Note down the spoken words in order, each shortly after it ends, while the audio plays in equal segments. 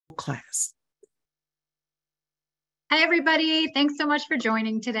class. Hi, everybody. Thanks so much for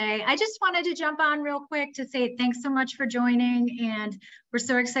joining today. I just wanted to jump on real quick to say thanks so much for joining. And we're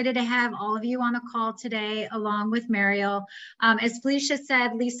so excited to have all of you on the call today, along with Mariel. As Felicia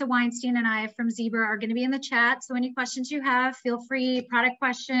said, Lisa Weinstein and I from Zebra are going to be in the chat. So any questions you have, feel free, product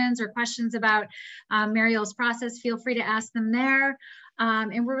questions or questions about Mariel's process, feel free to ask them there.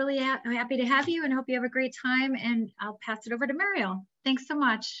 And we're really happy to have you and hope you have a great time. And I'll pass it over to Mariel. Thanks so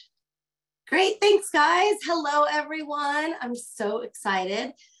much. Great, thanks guys. Hello everyone. I'm so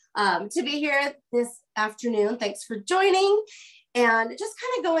excited to be here this afternoon. Thanks for joining and just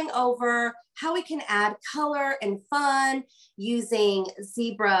kind of going over how we can add color and fun using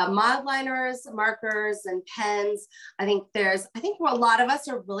Zebra mild liners, markers, and pens. I think a lot of us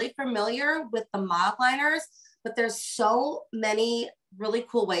are really familiar with the mild liners, but there's so many really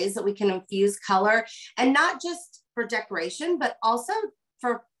cool ways that we can infuse color, and not just for decoration, but also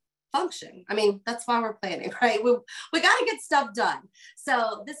for function. I mean, that's why we're planning, right? We got to get stuff done.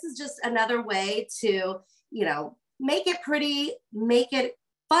 So this is just another way to, make it pretty, make it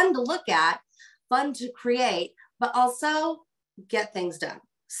fun to look at, fun to create, but also get things done.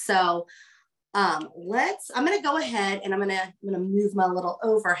 So I'm going to go ahead and I'm going to move my little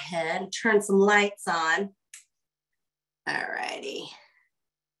overhead and turn some lights on. All righty.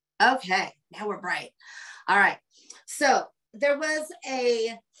 Okay, now we're bright. All right. So there was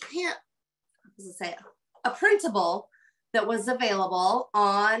a printable that was available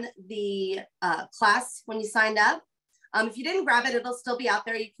on the class when you signed up. If you didn't grab it, it'll still be out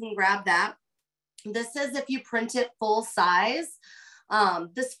there. You can grab that. This is if you print it full size.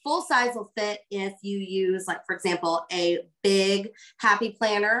 This full size will fit if you use, like, for example, a big happy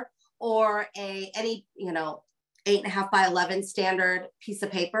planner or any 8.5 by 11 standard piece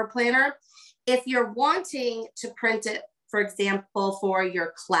of paper planner. If you're wanting to print it, for example, for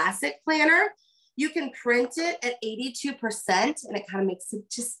your classic planner, you can print it at 82%, and it kind of makes it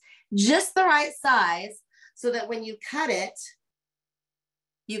just the right size so that when you cut it,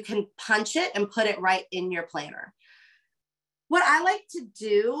 you can punch it and put it right in your planner. What I like to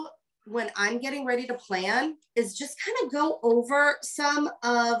do when I'm getting ready to plan is just kind of go over some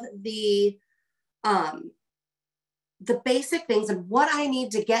of the basic things and what I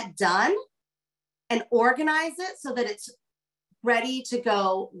need to get done and organize it so that it's ready to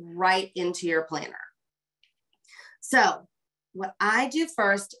go right into your planner. So what I do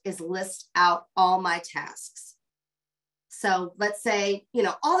first is list out all my tasks. So let's say,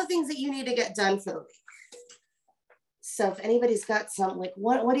 all the things that you need to get done for the week. So if anybody's got some, like,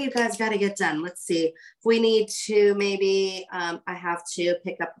 what do you guys got to get done? Let's see. If we need to, maybe I have to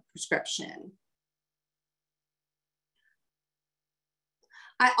pick up a prescription.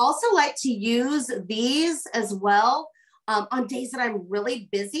 I also like to use these as well on days that I'm really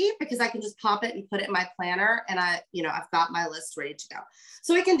busy, because I can just pop it and put it in my planner, and I've got my list ready to go.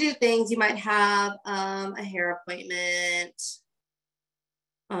 So we can do things. You might have a hair appointment.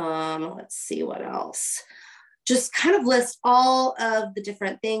 Let's see what else. Just kind of list all of the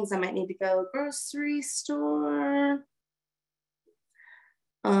different things. I might need to go grocery store.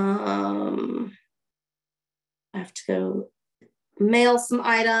 I have to go mail some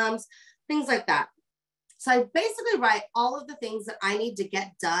items, things like that. So I basically write all of the things that I need to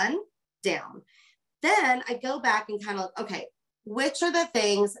get done down. Then I go back and kind of, okay, which are the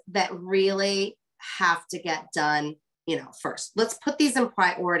things that really have to get done, first? Let's put these in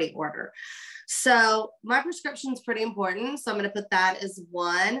priority order. So my prescription is pretty important, so I'm going to put that as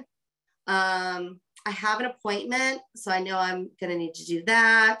one. I have an appointment, so I know I'm going to need to do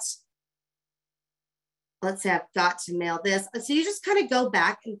that. Let's say I've got to mail this. So you just kind of go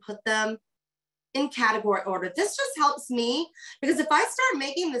back and put them in category order. This just helps me, because if I start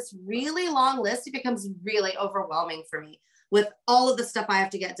making this really long list, it becomes really overwhelming for me with all of the stuff I have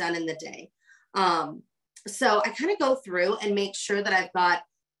to get done in the day. So I kind of go through and make sure that I've got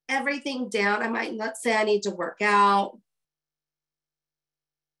everything down. Let's say I need to work out.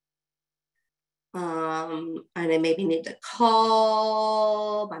 And I maybe need to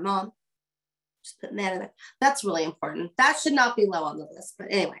call my mom. Just putting that in there. That's really important. That should not be low on the list. But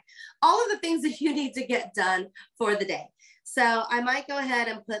anyway, all of the things that you need to get done for the day. So I might go ahead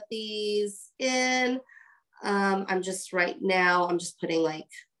and put these in. I'm just putting like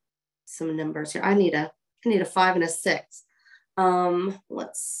some numbers here. I need a 5 and a 6.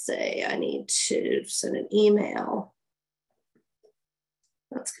 Let's say I need to send an email.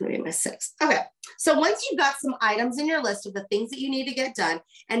 That's going to be my 6. Okay. So once you've got some items in your list of the things that you need to get done,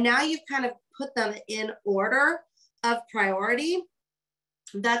 and now you've kind of put them in order of priority,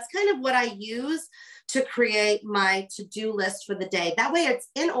 that's kind of what I use to create my to-do list for the day. That way it's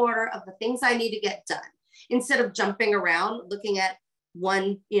in order of the things I need to get done, instead of jumping around looking at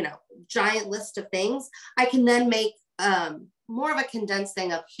one, you know, giant list of things. I can then make more of a condensed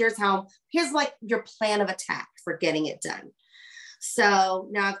thing of here's like your plan of attack for getting it done. So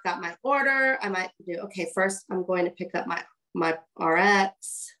now I've got my order. I might do, okay, first I'm going to pick up my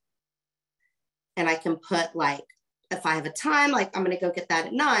RX, and I can put, like, if I have a time, like I'm going to go get that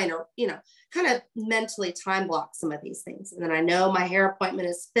at 9, or, you know, kind of mentally time block some of these things. And then I know my hair appointment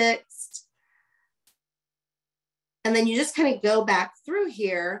is fixed. And then you just kind of go back through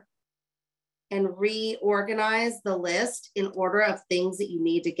here and reorganize the list in order of things that you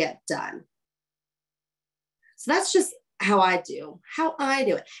need to get done. So that's just how I do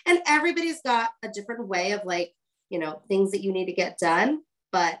it. And everybody's got a different way of, like, you know, things that you need to get done,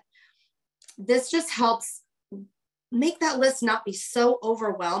 but this just helps make that list not be so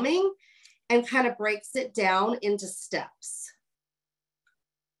overwhelming and kind of breaks it down into steps.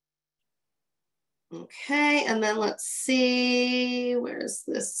 Okay, and then let's see, where is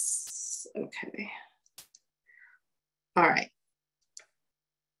this? Okay. All right.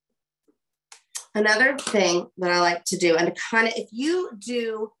 Another thing that I like to do, and to kind of, if you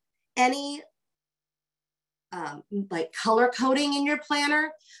do any like color coding in your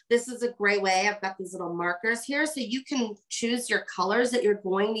planner, this is a great way. I've got these little markers here, so you can choose your colors that you're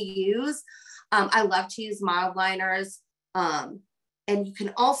going to use. I love to use MILDLINERs, and you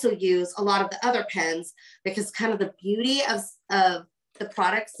can also use a lot of the other pens, because kind of the beauty of the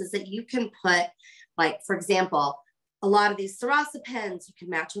products is that you can put, like, for example, a lot of these Sarasa pens you can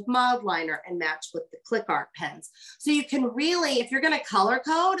match with MILDLINER and match with the click art pens. So you can really, if you're going to color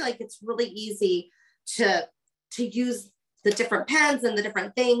code, like, it's really easy to use the different pens and the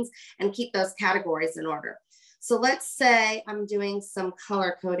different things and keep those categories in order. So let's say I'm doing some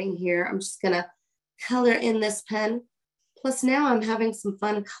color coding here. I'm just going to color in this pen. Plus now I'm having some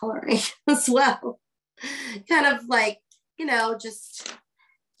fun coloring as well. Kind of like, you know, just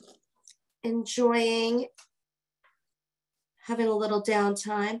enjoying having a little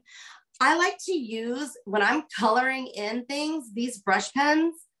downtime. I like to use, when I'm coloring in things, these brush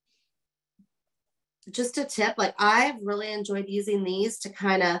pens. Just a tip, like, I've really enjoyed using these to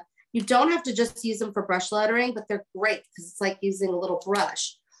kind of, you don't have to just use them for brush lettering, but they're great because it's like using a little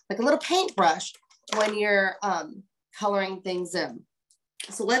brush, like a little paintbrush, when you're coloring things in.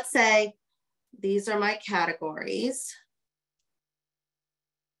 So let's say these are my categories,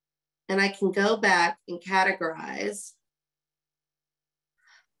 and I can go back and categorize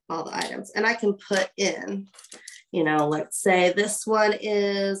all the items, and I can put in, you know, let's say this one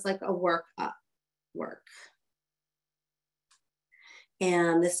is like a work.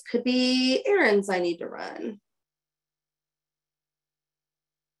 And this could be errands I need to run.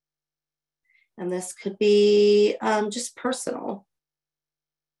 And this could be just personal.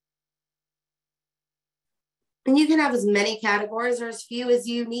 And you can have as many categories or as few as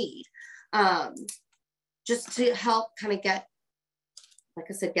you need, just to help kind of get, like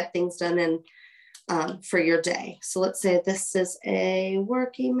I said, get things done in for your day. So let's say this is a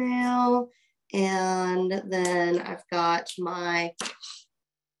work email. And then I've got my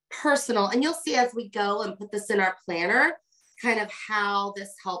personal, and you'll see as we go and put this in our planner, kind of how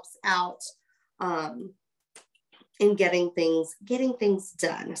this helps out in getting things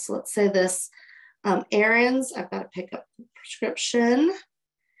done. So let's say this errands, I've got to pick up the prescription,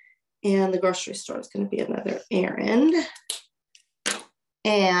 and the grocery store is going to be another errand.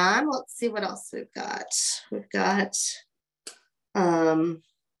 And let's see what else we've got. We've got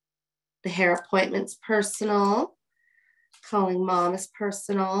the hair appointment's personal, calling mom is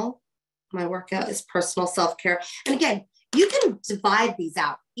personal, my workout is personal self-care. And again, you can divide these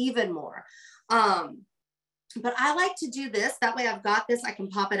out even more. But I like to do this, that way I've got this, I can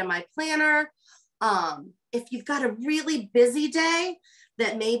pop it in my planner. If you've got a really busy day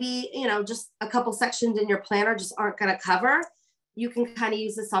that maybe, you know, just a couple sections in your planner just aren't going to cover, you can kind of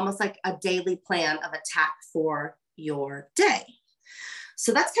use this almost like a daily plan of attack for your day.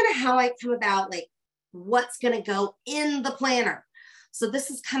 So that's kind of how I come about, like, what's going to go in the planner. So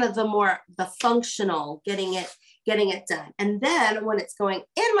this is kind of the functional, getting it done. And then when it's going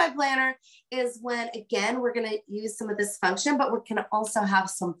in my planner is when, again, we're going to use some of this function, but we're going to also have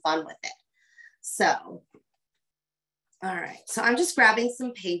some fun with it. So, all right. So I'm just grabbing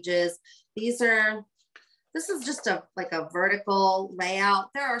some pages. This is just like a vertical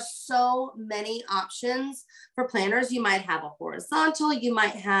layout. There are so many options for planners. You might have a horizontal, you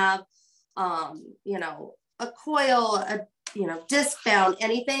might have, you know, a coil, you know, disc bound,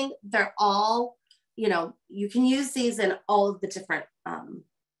 anything. They're all, you know, you can use these in all of the different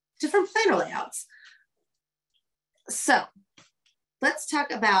different planner layouts. So let's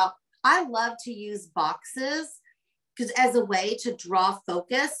talk about, I love to use boxes because as a way to draw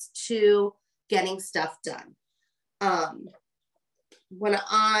focus to getting stuff done. That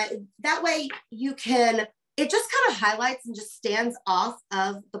way you can, it just kind of highlights and just stands off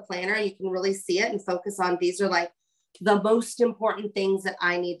of the planner. You can really see it and focus on, these are like the most important things that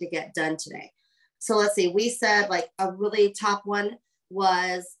I need to get done today. So let's see, we said like a really top one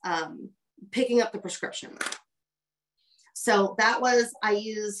was picking up the prescription. So that was, I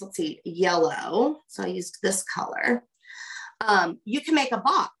used, let's see, yellow. So I used this color. You can make a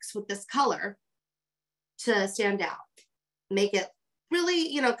box with this color to stand out, make it really,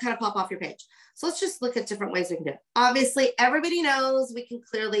 you know, kind of pop off your page. So let's just look at different ways we can do it. Obviously, everybody knows we can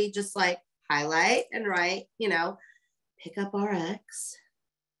clearly just like highlight and write, you know, pick up RX.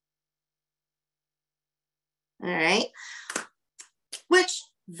 All right, which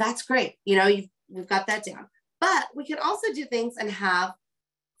that's great. You know, we've got that down, but we can also do things and have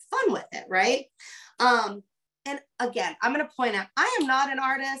fun with it, right? And again, I'm going to point out, I am not an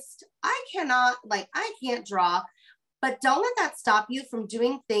artist. I can't draw, but don't let that stop you from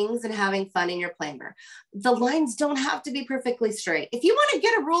doing things and having fun in your planner. The lines don't have to be perfectly straight. If you want to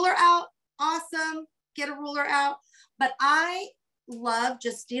get a ruler out, awesome, get a ruler out. But I love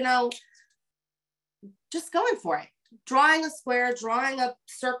just, you know, just going for it. Drawing a square, drawing a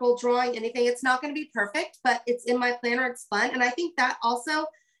circle, drawing anything. It's not going to be perfect, but it's in my planner. It's fun. And I think that also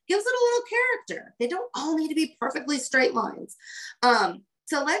gives it a little character. They don't all need to be perfectly straight lines.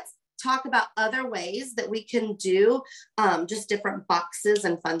 So let's talk about other ways that we can do just different boxes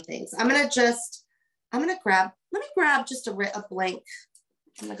and fun things. let me grab just a blank.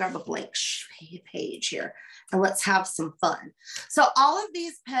 I'm gonna grab a blank page here and let's have some fun. So all of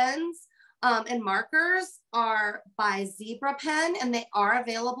these pens and markers are by Zebra Pen and they are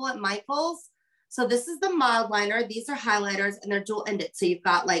available at Michael's. So this is the MILDLINER. These are highlighters and they're dual ended. So you've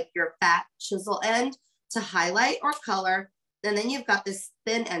got like your fat chisel end to highlight or color. And then you've got this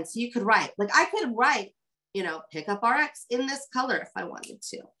thin end. So you could write, like I could write, you know, pick up RX in this color if I wanted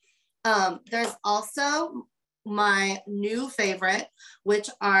to. There's also my new favorite, which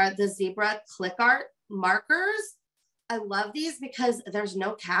are the Zebra Click Art markers. I love these because there's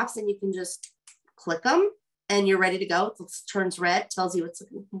no caps and you can just click them and you're ready to go. It turns red, tells you it's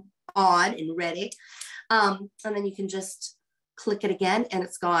on and ready. And then you can just click it again and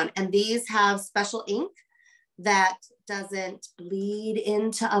it's gone. And these have special ink that doesn't bleed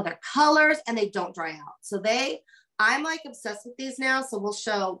into other colors and they don't dry out. So I'm like obsessed with these now. So we'll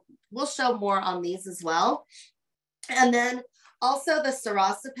show more on these as well. And then also the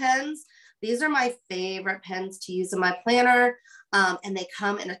Sarasa pens. These are my favorite pens to use in my planner. And they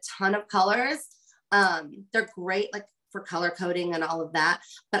come in a ton of colors. They're great like for color coding and all of that.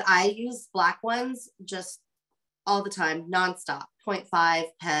 But I use black ones just all the time, nonstop, 0.5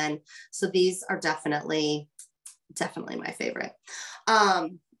 pen. So these are definitely my favorite.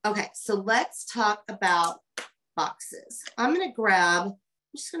 Okay, so let's talk about boxes. let's grab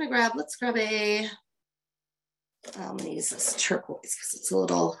I'm gonna use this turquoise because it's a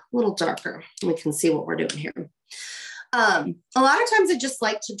little darker. We can see what we're doing here. A lot of times I just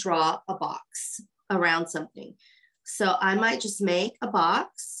like to draw a box around something. So I might just make a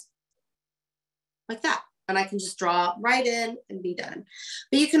box like that. And I can just draw right in and be done.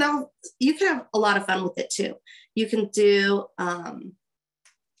 But you can have a lot of fun with it too. You can do,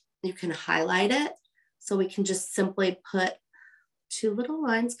 you can highlight it. So we can just simply put two little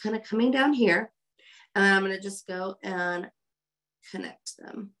lines kind of coming down here. And I'm going to just go and connect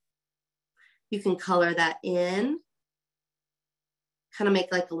them. You can color that in, kind of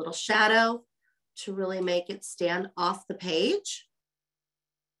make like a little shadow to really make it stand off the page.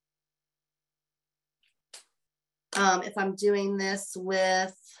 If I'm doing this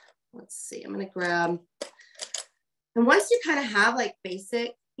with, let's see, I'm going to grab, and once you kind of have like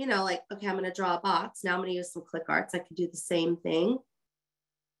basic, you know, like, okay, I'm going to draw a box. Now I'm going to use some click arts. I could do the same thing.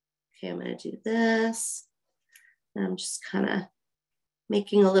 Okay, I'm going to do this. And I'm just kind of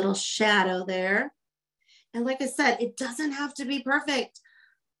making a little shadow there. And like I said, it doesn't have to be perfect.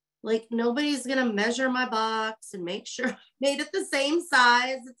 Like nobody's going to measure my box and make sure I made it the same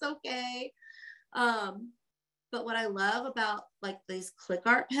size. It's okay. But what I love about like these click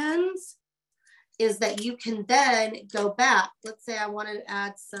art pens is that you can then go back. Let's say I wanted to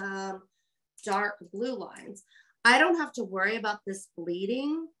add some dark blue lines. I don't have to worry about this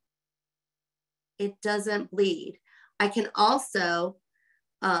bleeding. It doesn't bleed. I can also,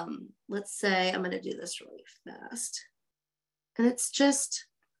 let's say I'm going to do this really fast. And it's just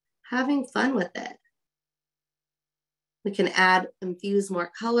having fun with it. We can infuse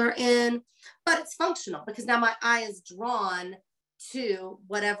more color in, but it's functional because now my eye is drawn to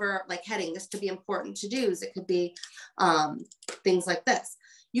whatever like heading. This could be important to-dos. It could be things like this.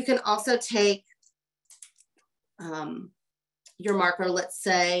 You can also take your marker, let's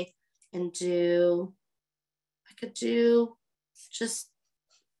say, and I could do just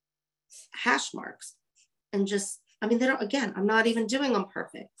hash marks and just, I mean, they don't, again, I'm not even doing them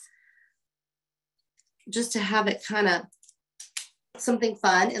perfect. Just to have it kind of something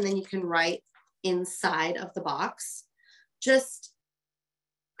fun, and then you can write inside of the box. Just,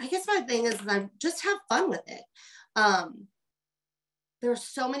 I guess my thing is I just have fun with it. There are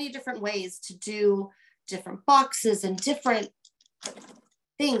so many different ways to do different boxes and different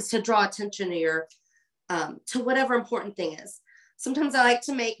things to draw attention to your, to whatever important thing is. Sometimes I like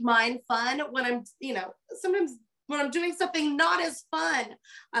to make mine fun when I'm, sometimes when I'm doing something not as fun,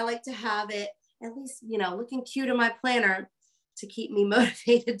 I like to have it at least, looking cute in my planner to keep me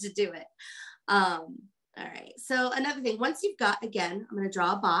motivated to do it. All right. So another thing, once you've got, again, I'm going to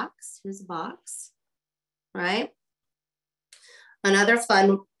draw a box. Here's a box, right? Another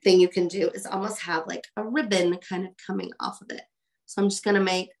fun thing you can do is almost have like a ribbon kind of coming off of it. So I'm just going to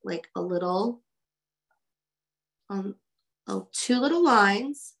make like a little, two little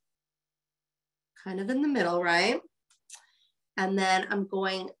lines kind of in the middle, right? And then I'm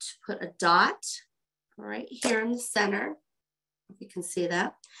going to put a dot right here in the center, if you can see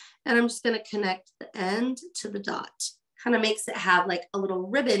that. And I'm just going to connect the end to the dot. Kind of makes it have like a little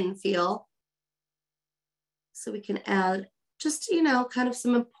ribbon feel. So we can add just, kind of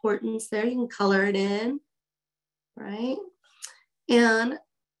some importance there. You can color it in, right? And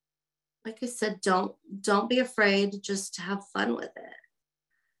like I said, don't be afraid just to have fun with it.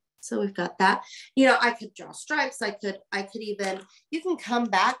 So we've got that. I could draw stripes. I could even, you can come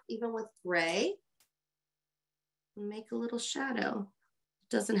back even with gray and make a little shadow.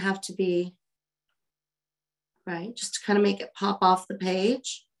 It doesn't have to be, right? Just to kind of make it pop off the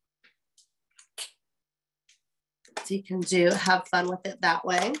page. So you can have fun with it that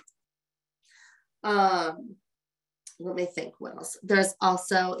way. Let me think what else. There's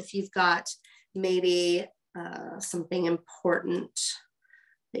also, if you've got maybe something important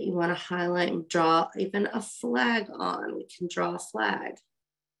that you want to highlight and draw even a flag on, we can draw a flag.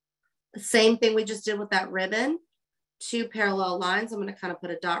 The same thing we just did with that ribbon, 2 parallel lines. I'm going to kind of put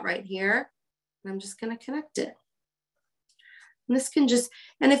a dot right here, and I'm just going to connect it. And this can just,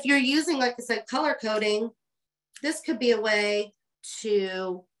 and if you're using, like I said, color coding, this could be a way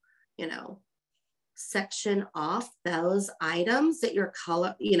to, section off those items that your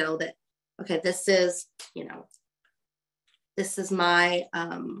color, that, okay, this is, this is my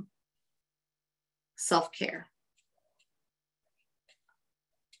self-care.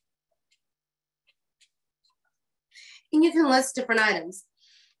 And you can list different items.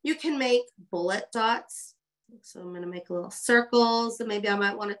 You can make bullet dots. So I'm going to make little circles that maybe I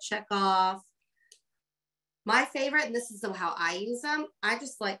might want to check off. My favorite, and this is how I use them, I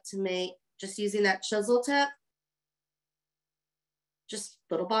just like to make, just using that chisel tip, just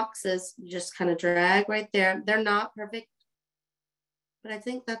little boxes. You just kind of drag right there. They're not perfect, but I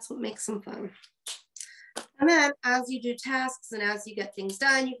think that's what makes them fun. And then as you do tasks and as you get things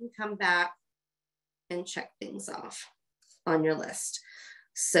done, you can come back and check things off on your list.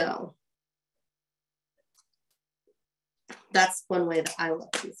 So that's one way that I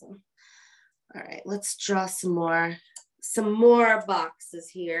love to use them. All right, let's draw some more boxes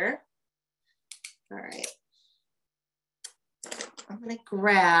here. All right. I'm going to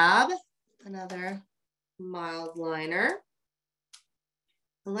grab another mild liner.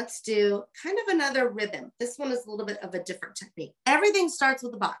 And let's do kind of another ribbon. This one is a little bit of a different technique. Everything starts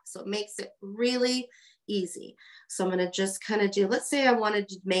with a box, so it makes it really easy. So I'm going to just kind of do, let's say I wanted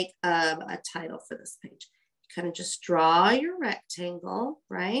to make a title for this page. Kind of just draw your rectangle,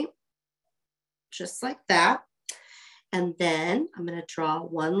 right? Just like that. And then I'm going to draw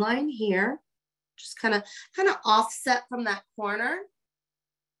one line here, just kind of offset from that corner.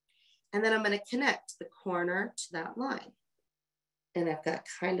 And then I'm going to connect the corner to that line. And I've got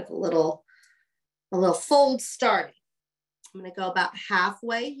kind of a little fold starting. I'm going to go about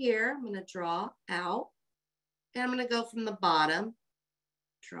halfway here. I'm going to draw out. And I'm going to go from the bottom,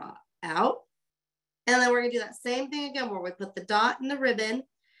 draw out. And then we're going to do that same thing again where we put the dot in the ribbon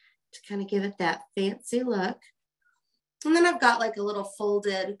to kind of give it that fancy look. And then I've got like a little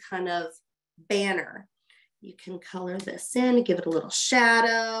folded kind of banner. You can color this in, give it a little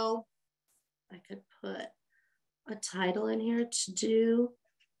shadow. I could put a title in here to do.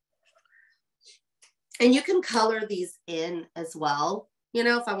 And you can color these in as well,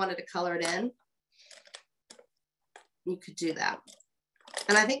 if I wanted to color it in. you could do that.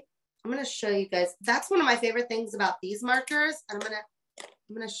 And I think I'm going to show you guys, that's one of my favorite things about these markers. And I'm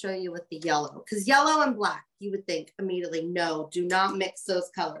going to show you with the yellow, because yellow and black, you would think immediately, no, do not mix those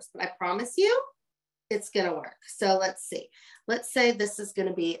colors. But I promise you, it's going to work. So let's see. Let's say this is going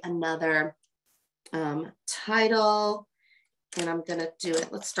to be another title, and I'm going to do it.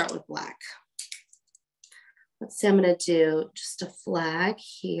 Let's start with black. Let's say I'm going to do just a flag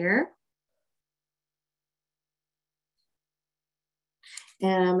here.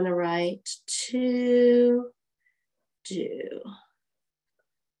 And I'm going to write to do.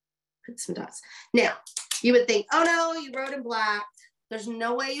 Put some dots. Now, you would think, oh no, you wrote in black. There's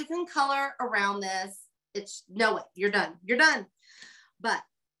no way you can color around this. It's no way, you're done. You're done. But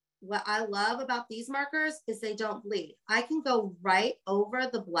what I love about these markers is they don't bleed. I can go right over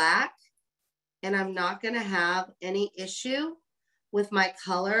the black and I'm not going to have any issue with my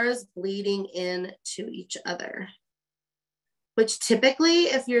colors bleeding into each other. Which typically,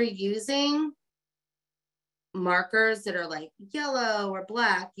 if you're using markers that are like yellow or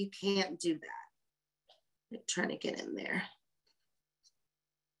black, you can't do that. I'm trying to get in there.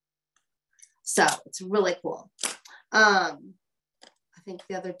 So it's really cool. I think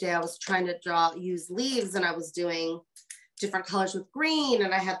the other day I was trying to use leaves, and I was doing different colors with green,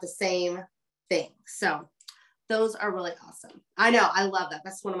 and I had the same thing. So those are really awesome. I know, I love that.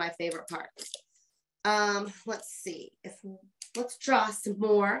 That's one of my favorite parts. Let's see, let's draw some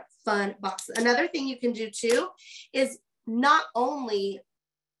more fun boxes. Another thing you can do too is not only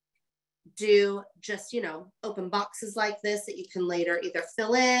do just, you know, open boxes like this that you can later either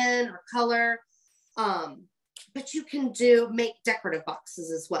fill in or color, but you can make decorative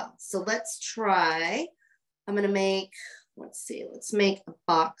boxes as well. So let's try, I'm going to make, let's make a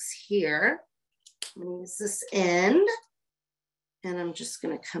box here. I'm going to use this end, and I'm just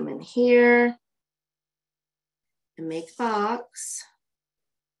going to come in here and make box,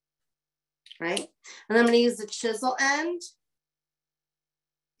 right? And I'm going to use the chisel end,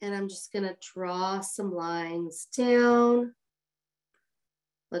 and I'm just going to draw some lines down.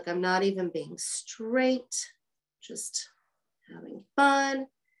 Look, I'm not even being straight, just having fun.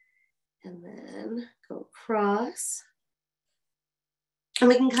 And then go across. And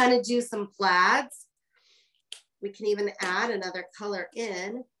we can kind of do some plaids. We can even add another color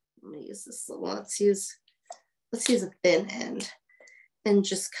in. I'm going to use this little, let's use a thin end and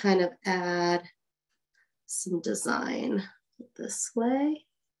just kind of add some design this way.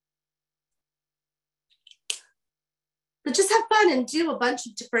 But just have fun and do a bunch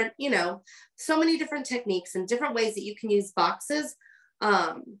of different, you know, so many different techniques and different ways that you can use boxes.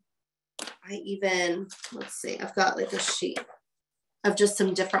 I even, let's see, I've got like a sheet of just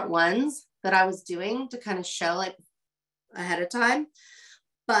some different ones that I was doing to kind of show like ahead of time.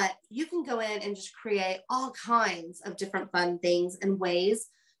 But you can go in and just create all kinds of different fun things and ways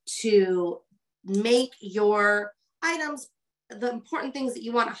to make your items, the important things that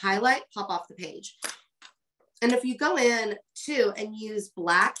you want to highlight, pop off the page. And if you go in too and use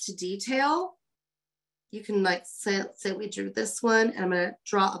black to detail, you can like say we drew this one, and I'm going to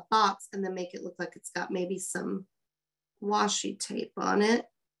draw a box and then make it look like it's got maybe some washi tape on it.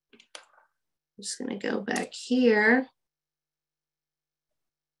 I'm just going to go back here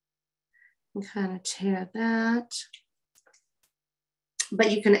and kind of tear that.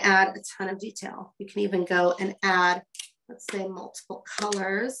 But you can add a ton of detail. You can even go and add, let's say, multiple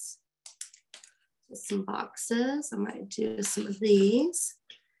colors. Some boxes. I might do some of these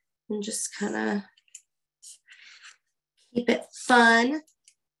and just kind of keep it fun.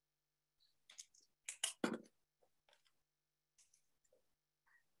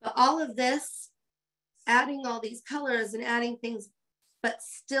 But all of this, adding all these colors and adding things, but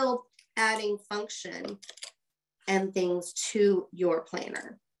still adding function and things to your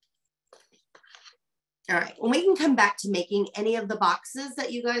planner. All right, when we can come back to making any of the boxes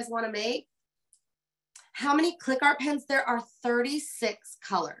that you guys want to make. How many click art pens? There are 36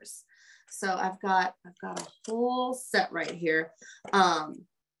 colors. So I've got a whole set right here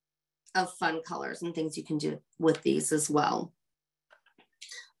of fun colors and things you can do with these as well.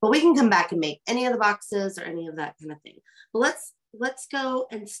 But we can come back and make any of the boxes or any of that kind of thing. But let's go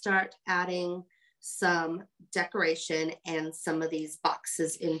and start adding some decoration and some of these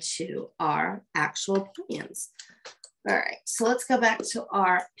boxes into our actual plans. All right, so let's go back to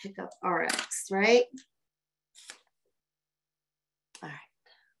our Pickup RX, right? All right,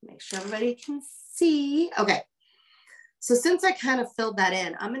 make sure everybody can see. Okay, so since I kind of filled that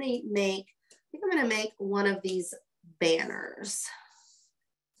in, I'm gonna make one of these banners.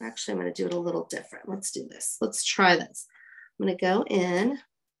 Actually, I'm gonna do it a little different. Let's do this. Let's try this. I'm gonna go in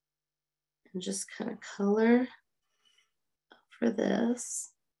and just kind of color for this.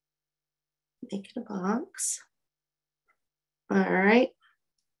 Make it a box. All right.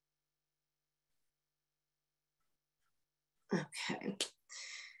 Okay.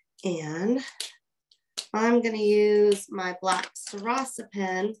 And I'm going to use my black Sarasa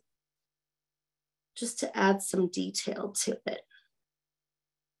pen just to add some detail to it.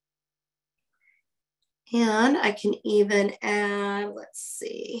 And I can even add, let's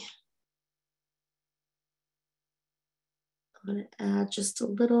see. I'm going to add just a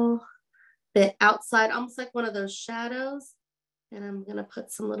little bit outside, almost like one of those shadows. And I'm going to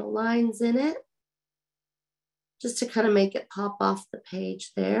put some little lines in it just to kind of make it pop off the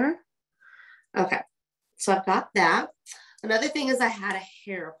page there. Okay, so I've got that. Another thing is I had a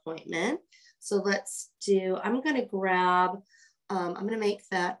hair appointment. So let's do, I'm going to grab, I'm going to make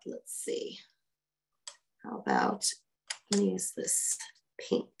that, let's see. How about, let me use this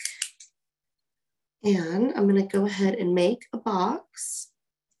pink. And I'm going to go ahead and make a box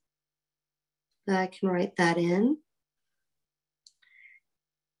that I can write that in.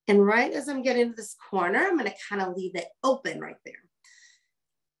 And right as I'm getting to this corner, I'm going to kind of leave it open right there.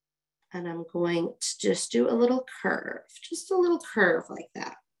 And I'm going to just do a little curve, just a little curve like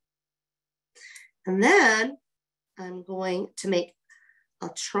that. And then I'm going to make a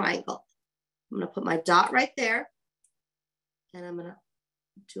triangle. I'm going to put my dot right there. And I'm going to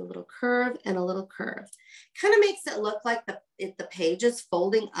do a little curve and a little curve. Kind of makes it look like the page is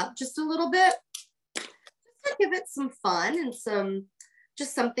folding up just a little bit. Just to give it some fun and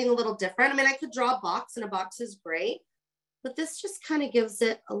just something a little different. I mean, I could draw a box and a box is great, but this just kind of gives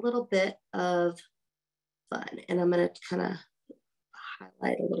it a little bit of fun. And I'm going to kind of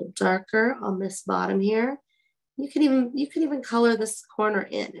highlight a little darker on this bottom here. You can even color this corner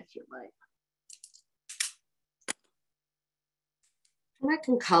in if you like. And I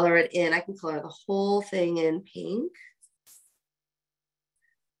can color it in. I can color the whole thing in pink.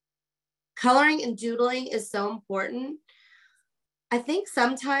 Coloring and doodling is so important. I think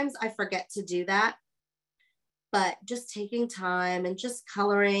sometimes I forget to do that, but just taking time and just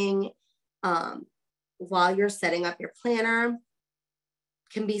coloring while you're setting up your planner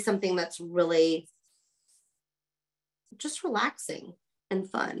can be something that's really just relaxing and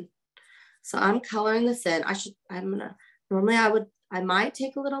fun. So I'm coloring this in. Normally I might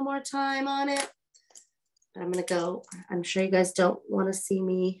take a little more time on it, but I'm gonna go, I'm sure you guys don't wanna see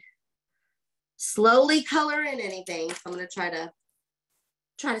me slowly color in anything. So I'm gonna try to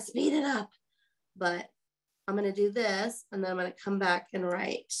speed it up, but I'm gonna do this and then I'm gonna come back and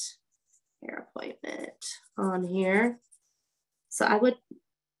write hair appointment on here. So I would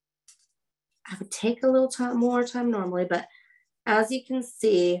take a little more time normally, but as you can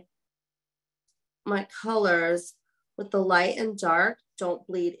see, my colors with the light and dark don't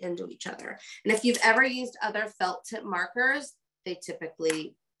bleed into each other. And if you've ever used other felt tip markers,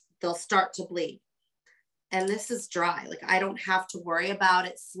 they'll start to bleed. And this is dry. Like I don't have to worry about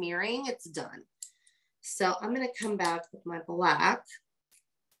it smearing, it's done. So I'm gonna come back with my black.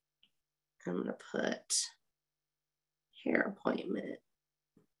 I'm gonna put hair appointment.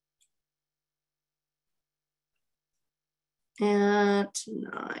 At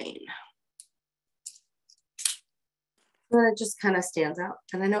 9. And it just kind of stands out.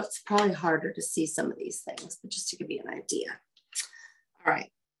 And I know it's probably harder to see some of these things, but just to give you an idea. All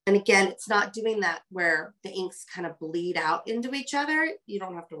right. And again, it's not doing that where the inks kind of bleed out into each other. You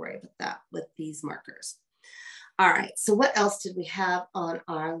don't have to worry about that with these markers. All right. So what else did we have on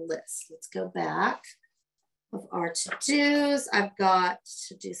our list? Let's go back of our to-dos. I've got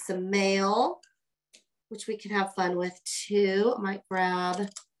to do some mail, which we can have fun with too. I might grab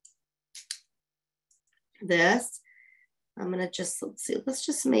this. I'm gonna just, let's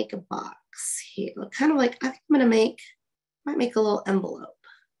just make a box here. Kind of like, I think I'm gonna might make a little envelope.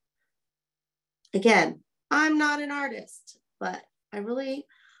 Again, I'm not an artist, but I really,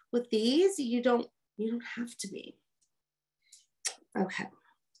 with these, you don't have to be. Okay,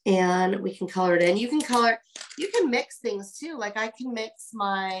 and we can color it in. You can mix things too. Like I can mix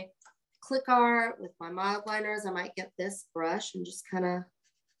my click art with my mild liners. I might get this brush and just kind of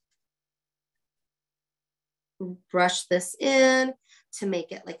brush this in to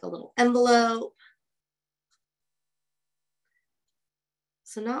make it like a little envelope.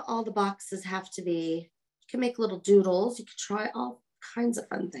 So not all the boxes have to be, you can make little doodles. You can try all kinds of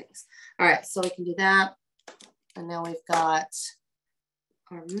fun things. All right, so we can do that. And now we've got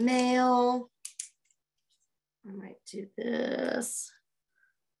our mail. I might do this.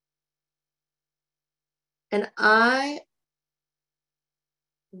 And I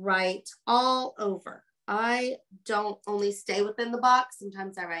write all over. I don't only stay within the box.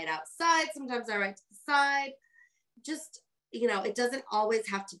 Sometimes I write outside. Sometimes I write to the side. Just you know, it doesn't always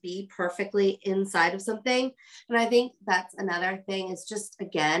have to be perfectly inside of something. And I think that's another thing is just,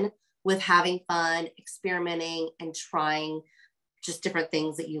 again, with having fun, experimenting and trying just different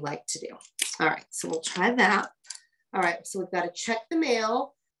things that you like to do. All right, so we'll try that. All right, so we've got to check the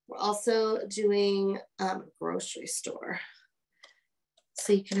mail. We're also doing grocery store.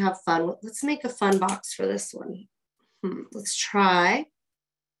 So you can have fun. Let's make a fun box for this one. Let's try.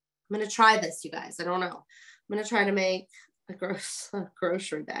 I'm going to try this, you guys. I don't know. I'm going to try to make a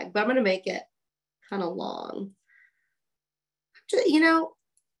grocery bag, but I'm going to make it kind of long. You know,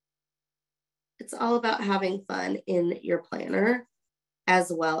 it's all about having fun in your planner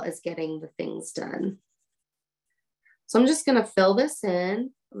as well as getting the things done. So I'm just going to fill this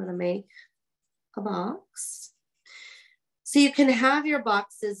in. I'm going to make a box. So you can have your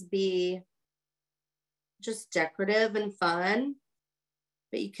boxes be just decorative and fun,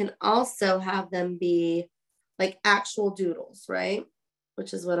 but you can also have them be like actual doodles, right?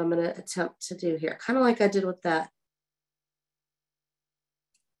 Which is what I'm going to attempt to do here. Kind of like I did with that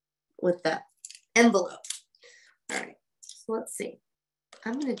envelope. All right, so let's see.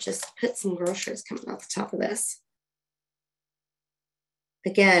 I'm going to just put some groceries coming off the top of this.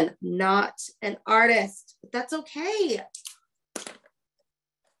 Again, not an artist, but that's okay.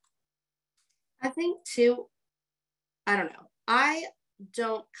 I think too, I don't know. I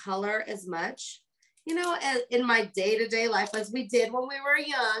don't color as much, you know, in my day-to-day life as we did when we were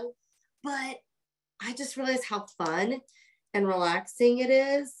young, but I just realized how fun and relaxing it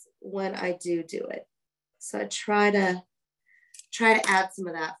is when I do it. So I try to add some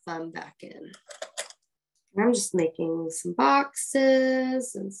of that fun back in. And I'm just making some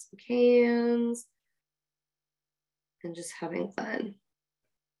boxes and some cans and just having fun.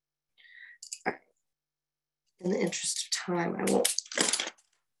 All right. In the interest of time,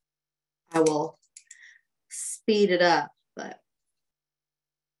 I will speed it up, but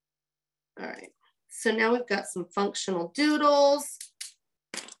all right. So now we've got some functional doodles.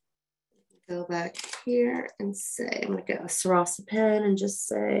 Go back here and say, I'm gonna get a Sarasa pen and just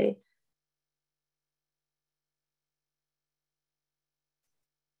say,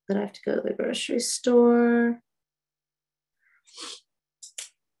 that I have to go to the grocery store.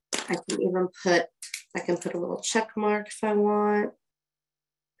 I can put a little check mark if I want,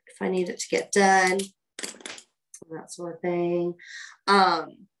 if I need it to get done, that sort of thing. All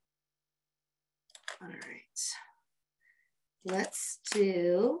right, let's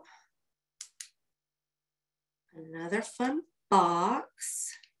do another fun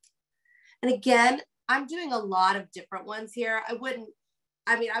box. And again, I'm doing a lot of different ones here. I wouldn't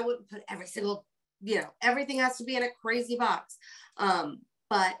put every single, you know, everything has to be in a crazy box.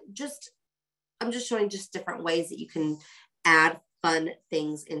 But I'm just showing just different ways that you can add fun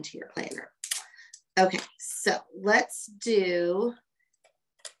things into your planner. Okay, so let's do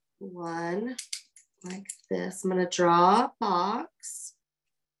one like this. I'm gonna draw a box,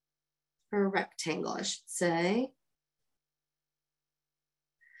 or a rectangle, I should say.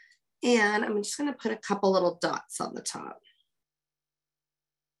 And I'm just gonna put a couple little dots on the top.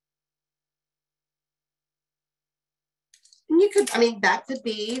 And you could, I mean, that could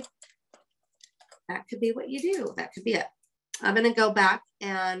be what you do. That could be it. I'm gonna go back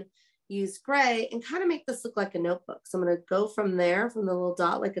and use gray and kind of make this look like a notebook. So I'm gonna go from there, from the little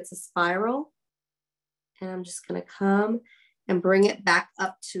dot, like it's a spiral. And I'm just gonna come and bring it back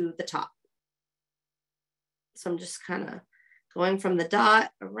up to the top. So I'm just kind of going from the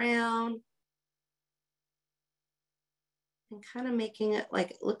dot around and kind of making it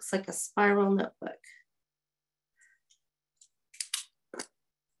like it looks like a spiral notebook.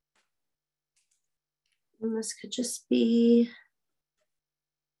 And this could just be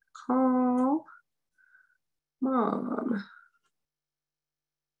call mom.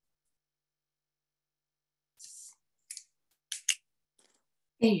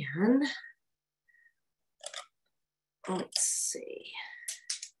 And let's see.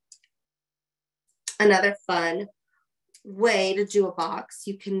 Another fun way to do a box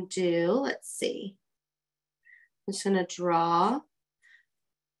you can do, let's see. I'm just gonna draw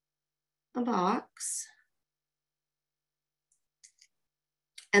a box.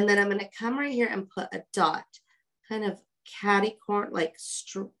 And then I'm gonna come right here and put a dot, kind of catty corner, like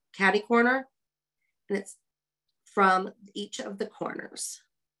catty corner. And it's from each of the corners.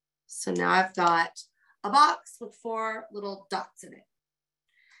 So now I've got a box with 4 little dots in it.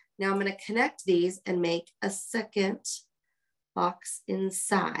 Now I'm going to connect these and make a second box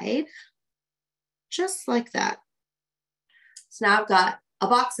inside, just like that. So now I've got a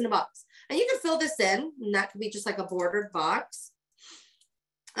box in a box. And you can fill this in, and that could be just like a bordered box.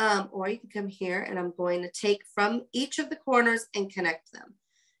 Or you can come here and I'm going to take from each of the corners and connect them,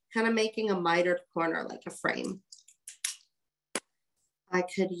 kind of making a mitered corner like a frame. I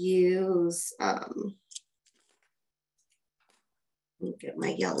could use, let me get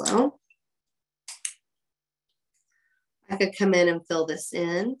my yellow. I could come in and fill this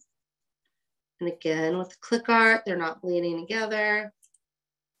in. And again, with the click art, they're not bleeding together.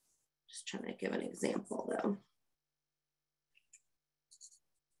 Just trying to give an example though.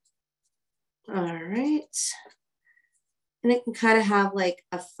 All right. And it can kind of have like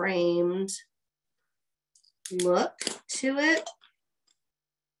a framed look to it.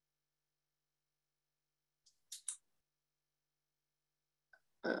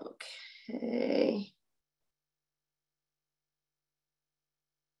 Okay.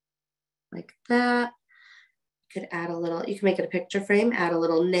 Like that. You could add a little, you can make it a picture frame, add a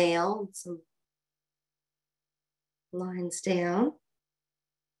little nail and some lines down.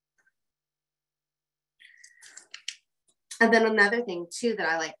 And then another thing too that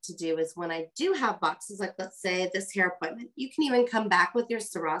I like to do is when I do have boxes, like let's say this hair appointment, you can even come back with your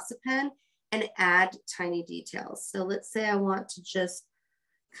Sarasa pen and add tiny details. So let's say I want to just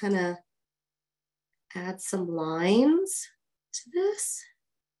kind of add some lines to this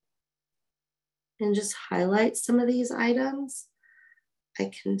and just highlight some of these items. I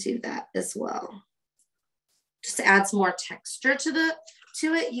can do that as well. Just to add some more texture to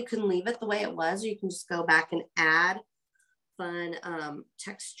it. You can leave it the way it was, or you can just go back and add fun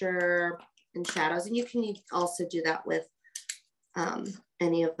texture and shadows. And you can also do that with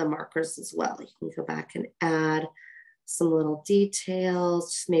any of the markers as well. You can go back and add some little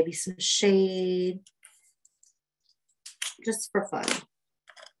details, just maybe some shade, just for fun.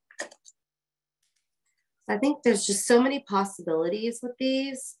 I think there's just so many possibilities with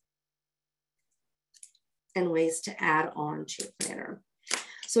these and ways to add on to your planner.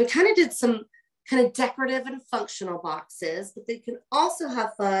 So we kind of did some kind of decorative and functional boxes, but they can also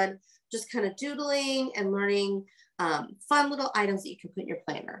have fun just kind of doodling and learning fun little items that you can put in your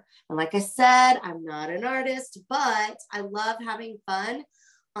planner. And like I said, I'm not an artist, but I love having fun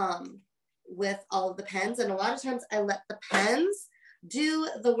with all of the pens. And a lot of times I let the pens do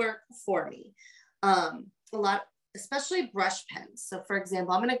the work for me. A lot, especially brush pens. So for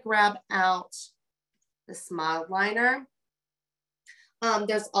example, I'm going to grab out this MILDLINER.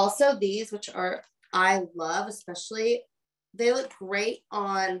 There's also these, which are, I love, especially, they look great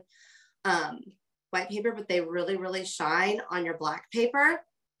on white paper, but they really, really shine on your black paper.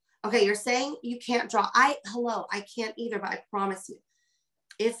 Okay, you're saying you can't draw. Hello, I can't either, but I promise you,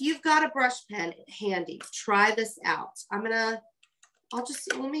 if you've got a brush pen handy, try this out. Let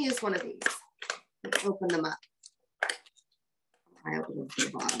me use one of these and open them up. I opened them from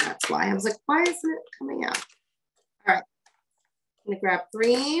the bottom, that's why. I was like, why isn't it coming out? All right, I'm gonna grab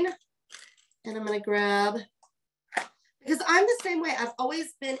green and I'm gonna grab, because I'm the same way. I've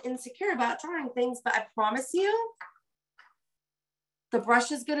always been insecure about drawing things, but I promise you, the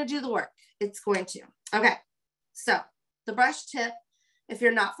brush is gonna do the work. It's going to. Okay, so the brush tip, if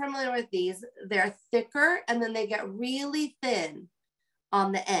you're not familiar with these, they're thicker and then they get really thin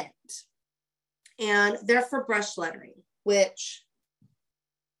on the end. And they're for brush lettering, which,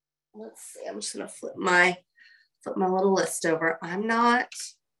 let's see, I'm just gonna flip my little list over. I'm not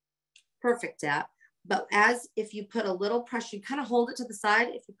perfect at, but if you put a little pressure, you kind of hold it to the side.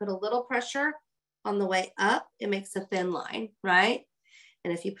 If you put a little pressure on the way up, it makes a thin line, right?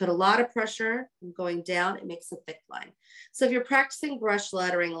 And if you put a lot of pressure going down, it makes a thick line. So if you're practicing brush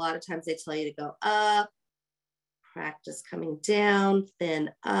lettering, a lot of times they tell you to go up, practice coming down,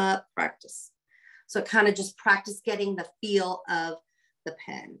 then up, practice. So kind of just practice getting the feel of the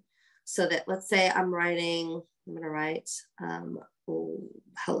pen. So that, let's say I'm gonna write,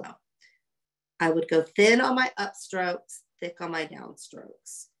 hello. I would go thin on my upstrokes, thick on my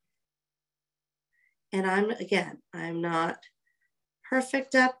downstrokes. And I'm not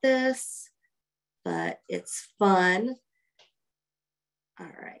perfect at this, but it's fun.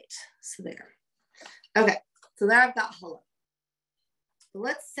 All right, so there. Okay, so there I've got hello.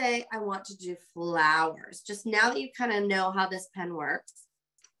 Let's say I want to do flowers. Just now that you kind of know how this pen works,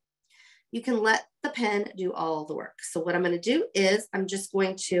 you can let the pen do all the work. So what I'm going to do is I'm just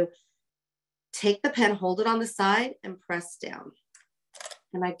going to take the pen, hold it on the side and press down.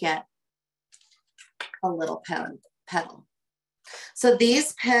 And I get a little petal. So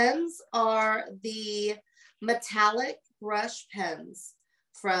these pens are the metallic brush pens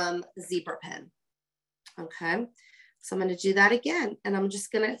from Zebra Pen. Okay. So I'm going to do that again, and I'm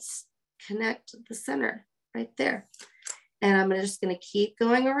just going to connect the center right there. And I'm just going to keep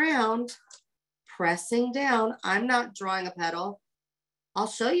going around, pressing down. I'm not drawing a petal. I'll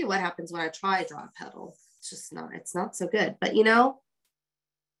show you what happens when I try draw a petal. It's not so good. But you know,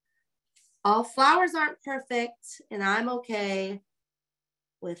 all flowers aren't perfect, and I'm okay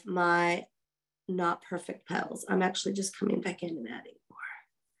with my not perfect petals. I'm actually just coming back in and adding more.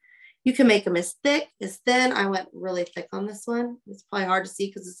 You can make them as thick, as thin. I went really thick on this one. It's probably hard to see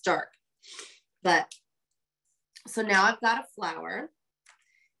because it's dark. But so now I've got a flower.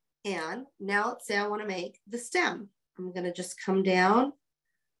 And now let's say I want to make the stem. I'm going to just come down.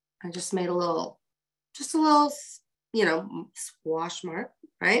 I just made just a little, you know, swash mark,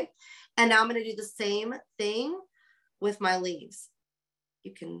 right? And now I'm going to do the same thing with my leaves.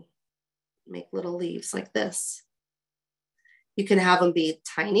 You can make little leaves like this. You can have them be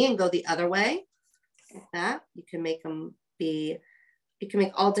tiny and go the other way like that. You can make them be, you can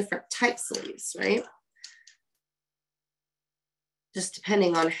make all different types of leaves, right? Just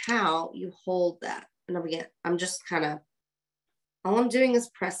depending on how you hold that. And again, I'm just kind of, all I'm doing is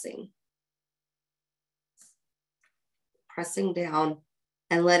pressing down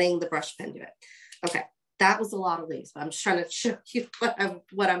and letting the brush pen do it. Okay, that was a lot of leaves, but I'm just trying to show you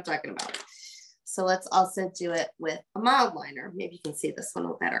what I'm talking about. So let's also do it with a mild liner. Maybe you can see this one a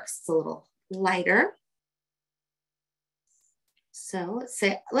little better because it's a little lighter. So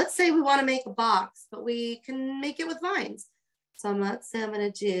let's say we want to make a box, but we can make it with vines. So let's say I'm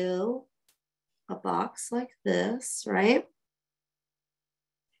going to do a box like this, right?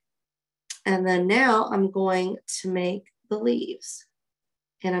 And then now I'm going to make the leaves,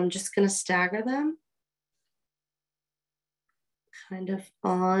 and I'm just going to stagger them kind of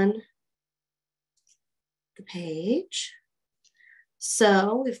on the page.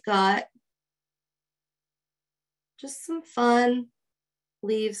 So we've got just some fun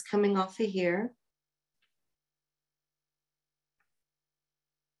leaves coming off of here.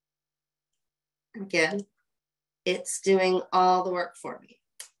 Again, it's doing all the work for me.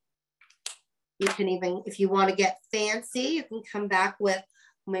 You can even, if you want to get fancy, you can come back with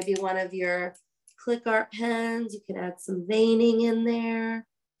maybe one of your click art pens. You can add some veining in there,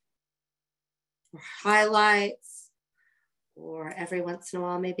 or highlights, or every once in a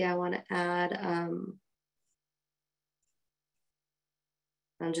while, maybe I want to add, I'm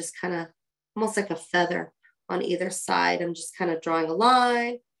just kind of almost like a feather on either side. I'm just kind of drawing a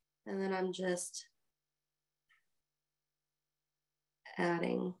line, and then I'm just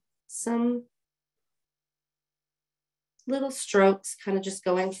adding some little strokes, kind of just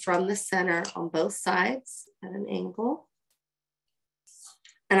going from the center on both sides at an angle.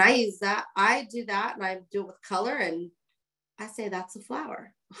 And I use that, I do that, and I do it with color, and I say that's a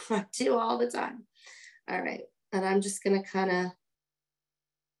flower. I do all the time. All right, and I'm just gonna kind of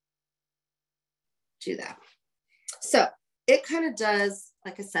do that. So it kind of does,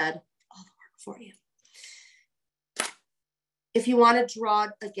 like I said, all the work for you. If you want to draw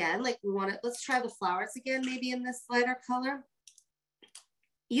again, like we want to, let's try the flowers again, maybe in this lighter color.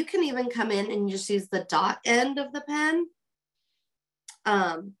 You can even come in and just use the dot end of the pen.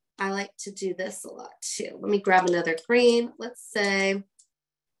 I like to do this a lot too. Let me grab another green. Let's say I'm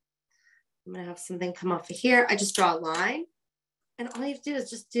going to have something come off of here. I just draw a line, and all you have to do is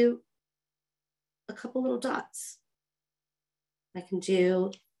just do a couple little dots. I can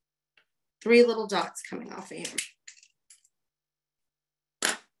do 3 little dots coming off of here.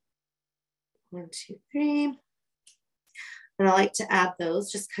 1, 2, 3. And I like to add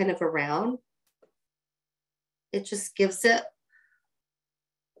those just kind of around. It just gives it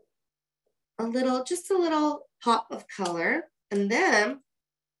a little, just a little pop of color. And then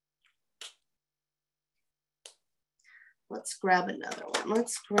let's grab another one.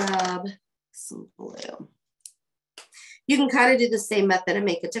 Let's grab some blue. You can kind of do the same method and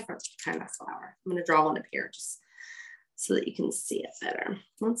make a different kind of flower. I'm going to draw one up here just so that you can see it better.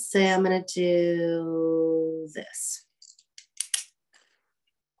 Let's say I'm going to do this.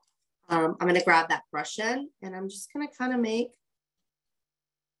 I'm going to grab that brush end, and I'm just going to kind of make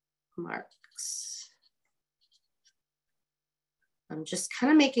marks. I'm just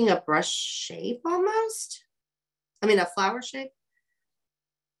kind of making a brush shape almost. I mean, a flower shape.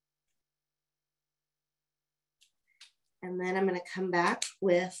 And then I'm going to come back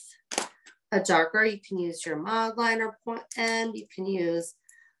with a darker. You can use your mild liner point end. You can use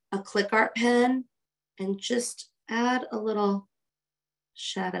a click art pen and just add a little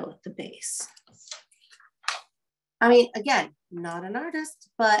shadow at the base. I mean, again, not an artist,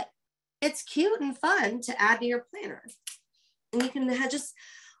 but it's cute and fun to add to your planner. And you can have just,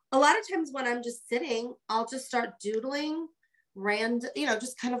 a lot of times when I'm just sitting, I'll just start doodling random, you know,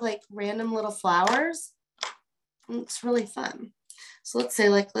 just kind of like random little flowers. And it's really fun. So let's say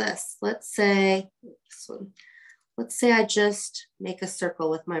like this. Let's say this one. let's say I just make a circle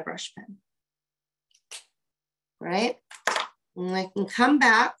with my brush pen, right? And I can come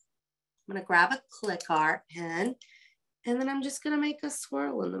back. I'm gonna grab a click art pen, and then I'm just gonna make a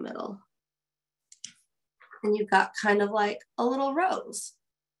swirl in the middle. And you've got kind of like a little rose.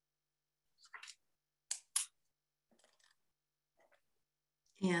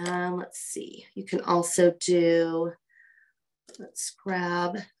 And let's see, you can also do, let's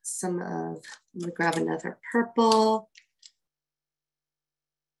grab some of, I'm gonna grab another purple.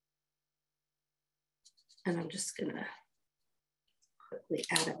 And I'm just gonna quickly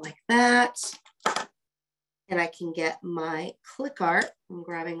add it like that. And I can get my click art. I'm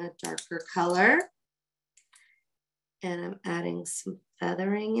grabbing a darker color. And I'm adding some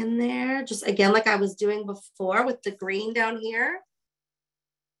feathering in there. Just again, like I was doing before with the green down here.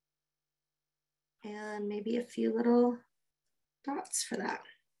 And maybe a few little dots for that.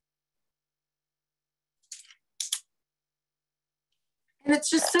 And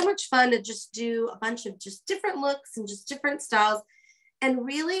it's just so much fun to just do a bunch of just different looks and just different styles. And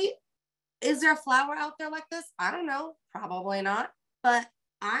really, is there a flower out there like this? I don't know, probably not, but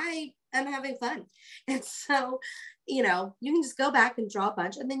I am having fun. And so, you know, you can just go back and draw a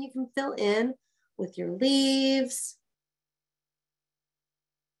bunch, and then you can fill in with your leaves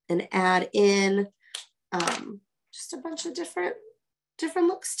and add in just a bunch of different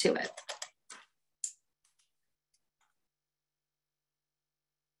looks to it.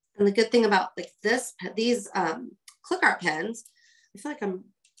 And the good thing about like these click art pens, I feel like I'm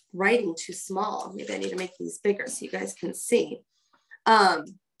writing too small. Maybe I need to make these bigger so you guys can see.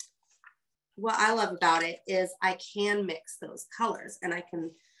 What I love about it is I can mix those colors and I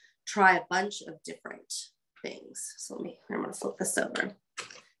can try a bunch of different things. So I'm gonna flip this over.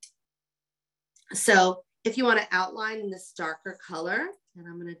 So if you want to outline in this darker color, and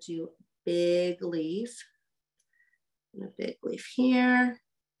I'm gonna do a big leaf and a big leaf here.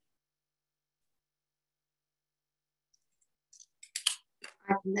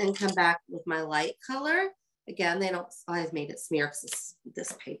 I can then come back with my light color. Again, they don't, I've made it smear because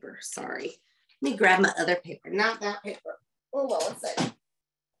this paper, sorry. Let me grab my other paper, not that paper. Hold on one second.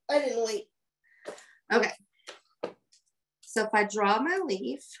 I didn't wait. Okay. So if I draw my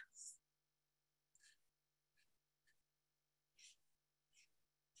leaf,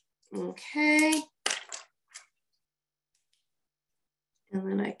 okay. And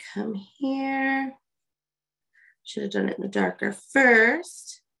then I come here. Should have done it in the darker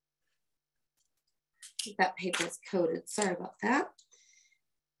first. That paper is coated, sorry about that.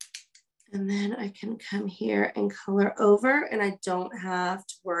 And then I can come here and color over, and I don't have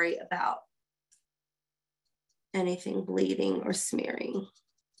to worry about anything bleeding or smearing.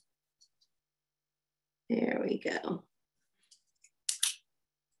 There we go.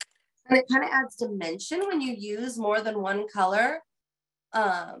 And it kind of adds dimension when you use more than one color.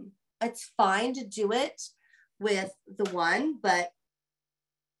 It's fine to do it with the one, but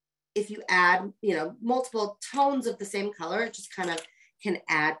if you add, you know, multiple tones of the same color, it just kind of can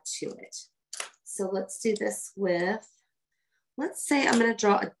add to it. So let's do this with, let's say I'm going to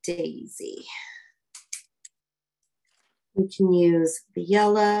draw a daisy. We can use the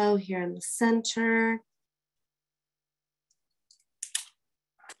yellow here in the center.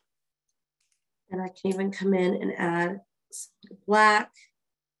 And I can even come in and add some black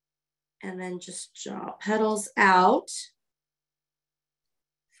and then just draw petals out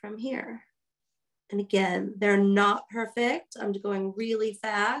from here. And again, they're not perfect. I'm going really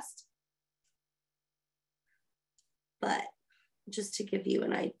fast, but just to give you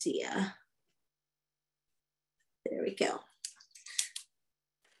an idea. There we go.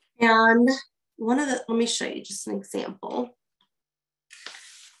 And one of the, let me show you just an example.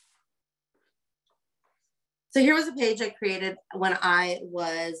 So here was a page I created when I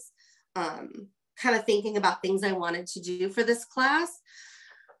was kind of thinking about things I wanted to do for this class.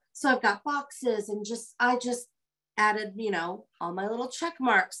 So I've got boxes and I just added, you know, all my little check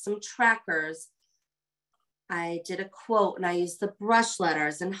marks, some trackers. I did a quote and I used the brush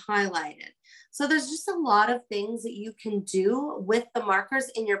letters and highlighted. So there's just a lot of things that you can do with the markers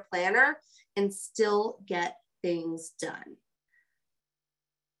in your planner and still get things done.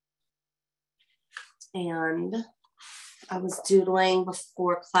 And I was doodling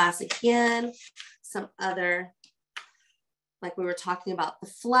before class again, some other, like we were talking about the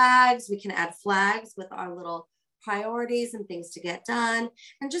flags, we can add flags with our little priorities and things to get done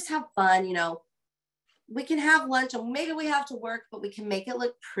and just have fun. You know, we can have lunch and maybe we have to work, but we can make it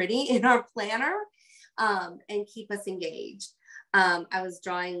look pretty in our planner and keep us engaged. I was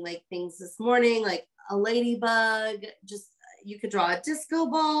drawing like things this morning, like a ladybug, just, you could draw a disco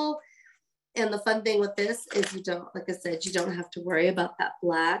ball. And the fun thing with this is you don't, like I said, you don't have to worry about that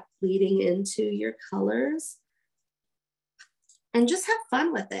black bleeding into your colors. And just have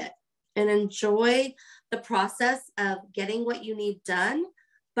fun with it and enjoy the process of getting what you need done,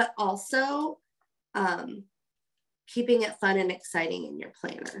 but also keeping it fun and exciting in your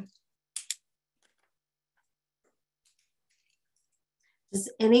planner. Does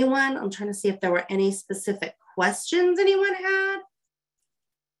anyone, I'm trying to see if there were any specific questions anyone had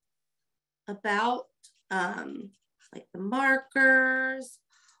about like the markers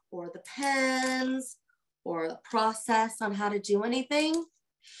or the pens or the process on how to do anything.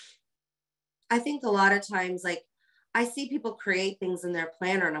 I think a lot of times, like I see people create things in their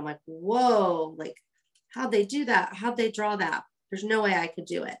planner and I'm like, whoa, like how'd they do that? How'd they draw that? There's no way I could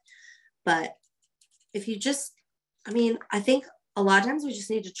do it. But if you just, I mean, I think a lot of times we just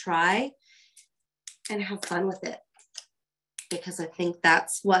need to try and have fun with it, because I think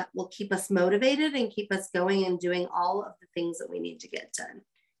that's what will keep us motivated and keep us going and doing all of the things that we need to get done.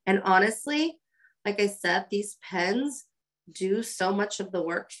 And honestly, like I said, these pens do so much of the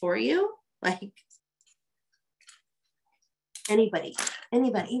work for you. Like anybody,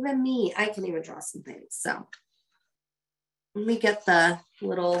 even me, I can even draw some things. So let me get the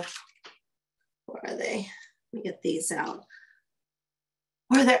little, where are they? Let me get these out.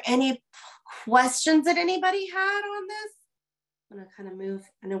 Were there any questions that anybody had on this? I'm gonna kind of move,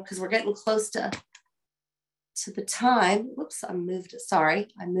 I know, because we're getting close to the time. Whoops, I moved it, sorry.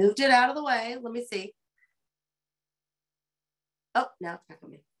 I moved it out of the way. Let me see. Oh, now it's back on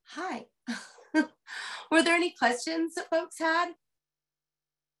me. Hi. Were there any questions that folks had?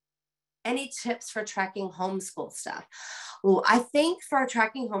 Any tips for tracking homeschool stuff? Well, I think for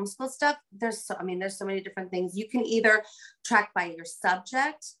tracking homeschool stuff, there's so many different things. You can either track by your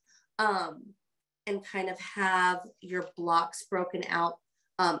subject and kind of have your blocks broken out,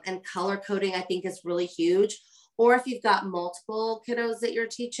 and color coding, I think, is really huge. Or if you've got multiple kiddos that you're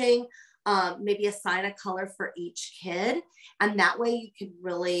teaching, maybe assign a color for each kid. And that way you can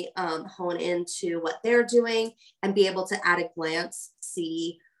really hone into what they're doing and be able to at a glance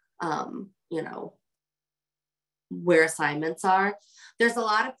see, you know, where assignments are. There's a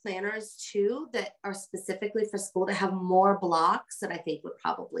lot of planners too that are specifically for school that have more blocks that I think would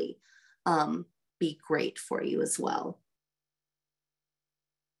probably be great for you as well.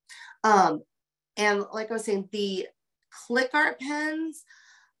 And like I was saying, the click art pens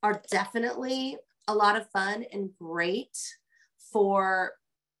are definitely a lot of fun and great for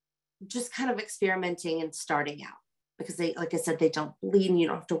just kind of experimenting and starting out, because they, like I said, they don't bleed and you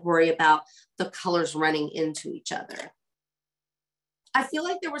don't have to worry about the colors running into each other. I feel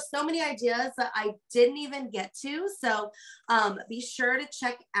like there were so many ideas that I didn't even get to. So be sure to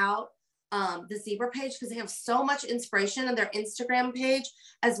check out the Zebra page, because they have so much inspiration on their Instagram page,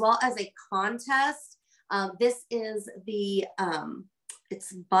 as well as a contest. This is the,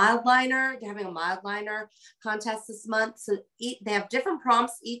 it's MILDLINER. They're having a MILDLINER contest this month. So they have different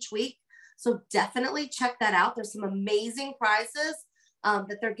prompts each week. So definitely check that out. There's some amazing prizes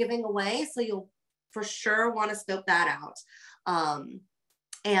that they're giving away. So you'll for sure want to scope that out.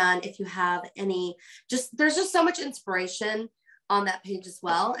 And if you have any, there's just so much inspiration on that page as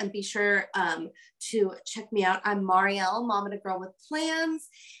well. And be sure to check me out. I'm Marielle, Mom and a Girl with Plans.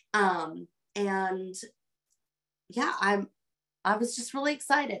 And yeah, I was just really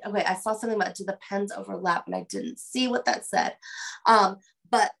excited. Okay, I saw something about do the pens overlap and I didn't see what that said.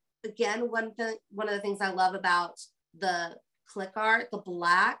 But again, one of the things I love about the click art, the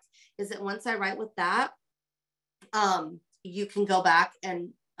black, is that once I write with that, you can go back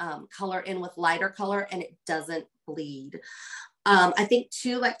and color in with lighter color and it doesn't bleed. I think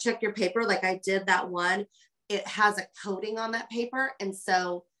too, like check your paper, like I did that one, it has a coating on that paper. And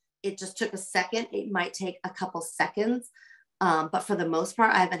so it just took a second. It might take a couple seconds. But for the most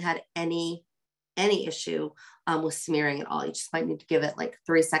part, I haven't had any issue with smearing at all. You just might need to give it like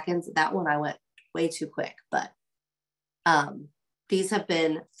 3 seconds. That one I went way too quick, but these have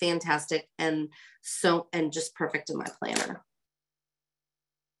been fantastic and just perfect in my planner.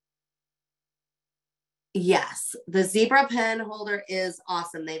 Yes, the Zebra pen holder is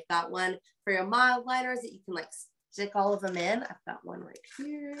awesome. They've got one for your MILDLINERs that you can like stick all of them in. I've got one right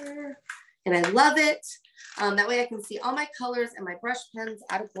here and I love it. That way I can see all my colors and my brush pens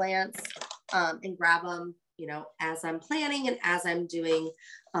at a glance and grab them, you know, as I'm planning and as I'm doing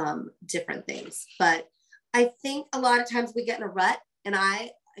different things. But I think a lot of times we get in a rut, and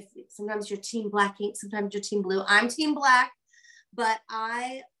sometimes you're team black ink, sometimes you're team blue. I'm team black, but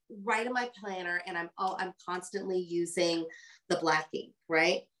I write in my planner and I'm constantly using the black ink,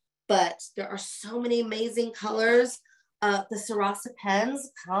 right? But there are so many amazing colors The Sarasa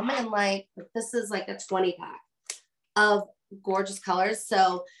pens come in like, this is like a 20 pack of gorgeous colors.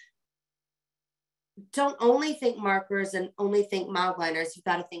 So don't only think markers and only think mild liners. You've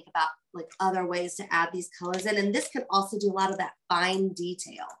got to think about like other ways to add these colors in. And this can also do a lot of that fine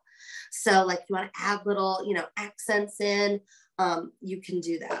detail. So like if you want to add little, you know, accents in, you can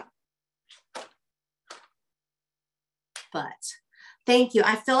do that. But thank you.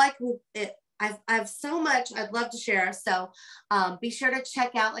 I feel like I have so much I'd love to share. So be sure to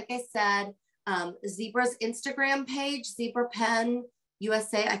check out, like I said, Zebra's Instagram page, Zebra Pen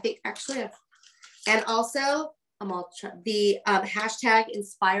USA. I think actually, and also the hashtag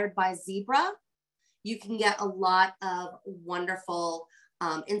inspired by Zebra. You can get a lot of wonderful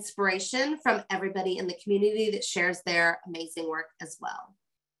inspiration from everybody in the community that shares their amazing work as well.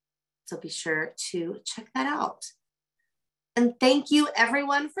 So be sure to check that out. And thank you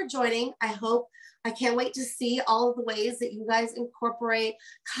everyone for joining. I can't wait to see all of the ways that you guys incorporate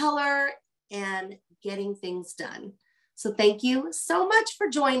color and getting things done. So thank you so much for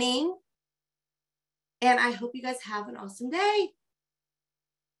joining. And I hope you guys have an awesome day.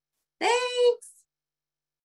 Thanks.